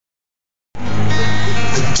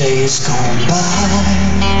Days gone by,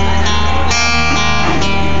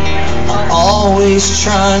 I'm always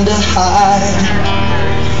trying to hide.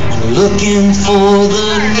 I'm looking for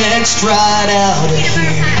the next ride out of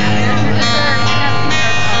here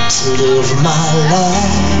to live my life.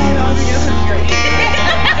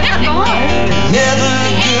 Never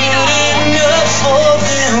good enough for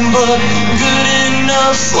them, but good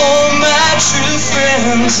enough for my true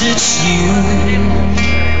friends. It's you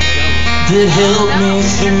that helped me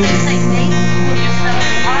through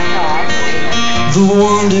the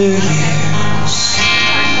wonder years.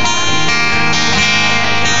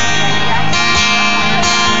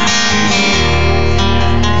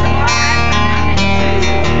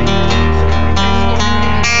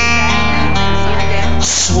 I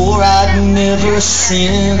swore I'd never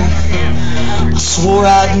sin. I swore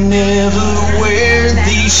I'd never wear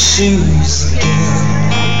these shoes again.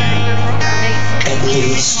 At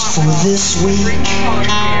least for this week.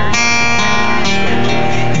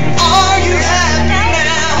 Are you happy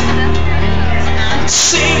now?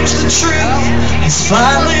 Seems the truth has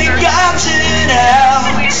finally gotten out.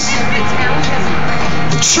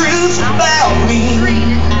 The truth about me.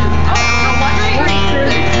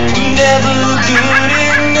 Never good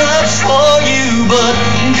enough for you, but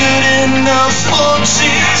good enough for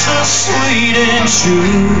Jesus, sweet and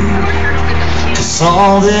true. 'Cause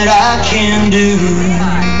all that I can do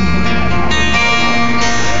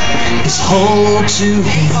is hold to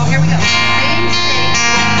Him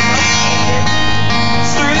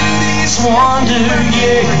through these wonder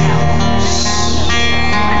years.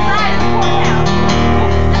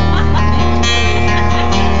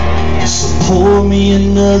 So pour me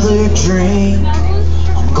another drink.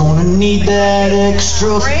 I'm gonna need that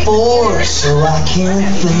extra force so I can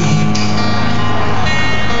think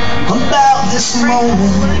about this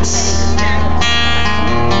moment.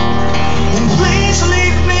 And please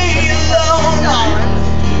leave me alone.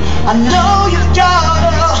 I know you've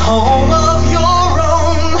got a home of your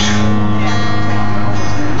own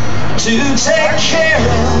to take care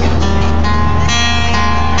of.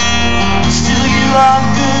 Still you are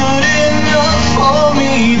good enough for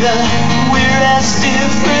me, that we're as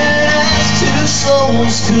different as two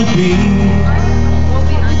souls could be.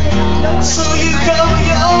 So you go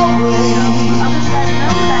your way,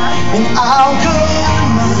 and I'll go